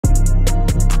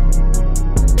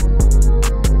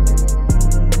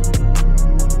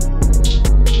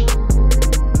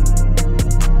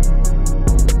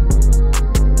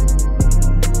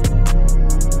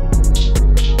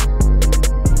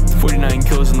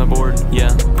the board,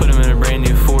 yeah. Put him in a brand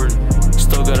new Ford.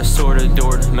 Still got a sword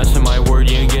adored. Mess with my word,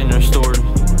 you ain't getting restored.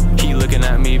 He looking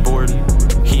at me bored.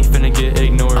 He finna get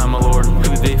ignored. I'm a lord.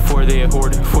 Who they for? They a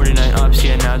horde. 49 ops,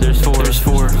 yeah, now there's four.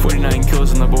 49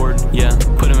 kills on the board, yeah.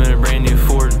 Put him in a brand new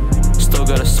Ford. Still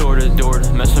got a sword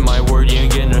adored. Mess with my word, you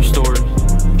ain't getting restored.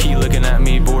 He looking at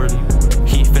me bored.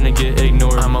 He finna get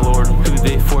ignored. I'm a lord. Who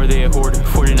they for? They a horde.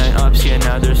 49 ops, yeah,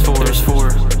 now there's four.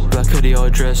 Black hoodie all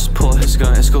dressed. Pull out his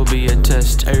gun, it's gonna be a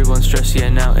test. Everyone's stressed, yeah,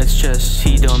 now it's chess.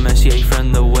 He don't mess, yeah, he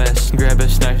from the west. Grab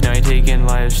his knife, now he taking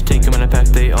lives. Take him in a pack,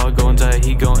 they all gon' die.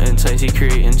 He gon' entice, he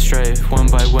creatin' strife. One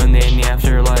by one, they in the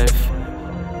afterlife.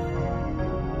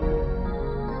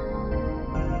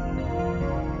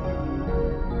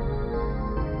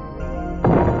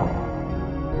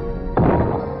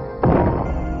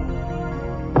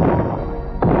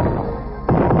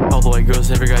 All the white girls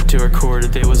never got to record.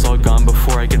 They was all gone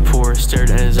before I could pour. Stared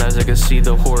in his eyes, I could see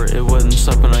the horde. It wasn't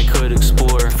something I could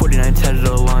explore. 49 tatted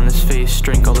all on his face.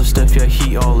 Drank all the stuff, yeah,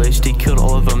 he all laced. He killed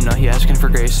all of them, now he asking for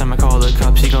grace. I'ma call the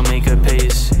cops, he gon' make a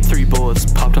pace. 3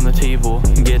 bullets popped on the table.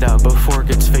 Get out before it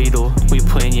gets fatal. We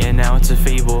playin', yeah, now it's a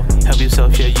fable. Help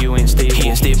yourself, yeah, you ain't stable. He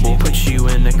ain't stable, put you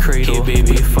in a cradle. Hey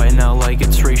baby, fighting out like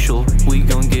it's racial. We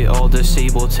gon' get all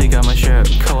disabled. Take out my strap,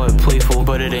 call it playful,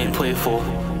 but it ain't playful.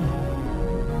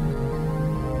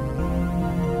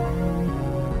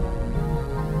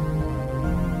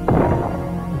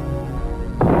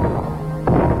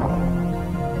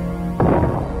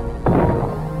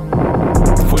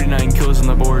 On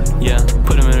the board, yeah.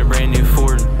 Put him in a brand new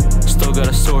Ford. Still got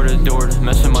a sword adored.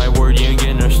 Mess with my word, you ain't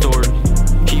getting restored.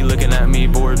 He looking at me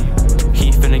bored. He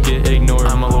finna get ignored.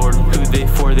 I'm a lord. Who they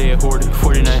for? They a horde.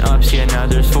 49 ops, yeah, now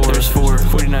there's four.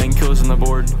 49 kills on the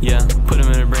board, yeah. Put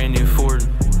him in a brand new Ford.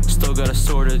 Still got a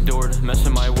sword adored. Mess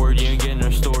with my word, you ain't getting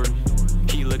restored.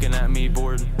 He looking at me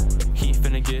bored. He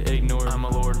finna get ignored. I'm a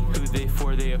lord. Who they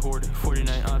for? They a horde.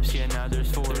 49 ops, yeah, now there's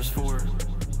four.